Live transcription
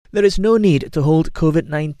There is no need to hold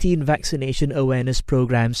COVID-19 vaccination awareness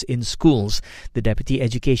programs in schools. The Deputy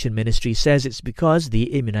Education Ministry says it's because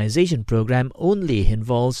the immunization program only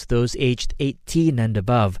involves those aged 18 and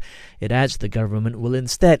above. It adds the government will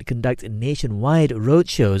instead conduct nationwide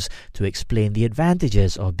roadshows to explain the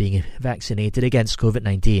advantages of being vaccinated against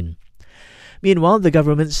COVID-19. Meanwhile, the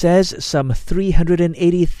government says some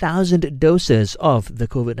 380,000 doses of the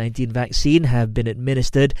COVID-19 vaccine have been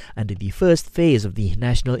administered under the first phase of the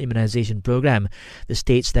National Immunization Program. The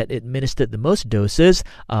states that administered the most doses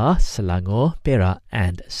are Selangor, Perak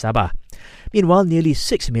and Sabah. Meanwhile, nearly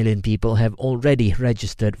 6 million people have already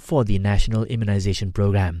registered for the National Immunization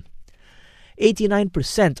Program.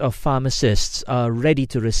 89% of pharmacists are ready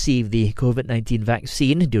to receive the COVID-19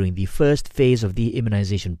 vaccine during the first phase of the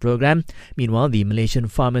immunization program. Meanwhile, the Malaysian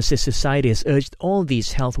Pharmacist Society has urged all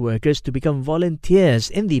these health workers to become volunteers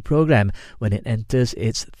in the program when it enters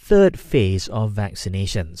its third phase of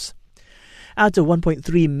vaccinations. Out of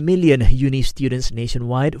 1.3 million uni students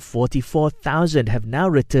nationwide, 44,000 have now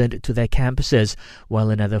returned to their campuses, while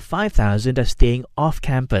another 5,000 are staying off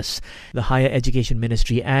campus. The Higher Education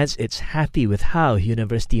Ministry adds it's happy with how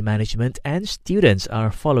university management and students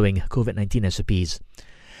are following COVID-19 SOPs.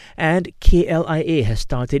 And KLIA has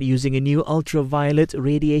started using a new ultraviolet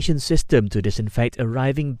radiation system to disinfect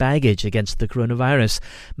arriving baggage against the coronavirus.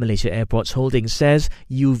 Malaysia Airports Holdings says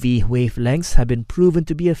UV wavelengths have been proven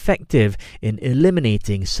to be effective in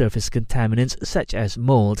eliminating surface contaminants such as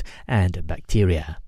mold and bacteria.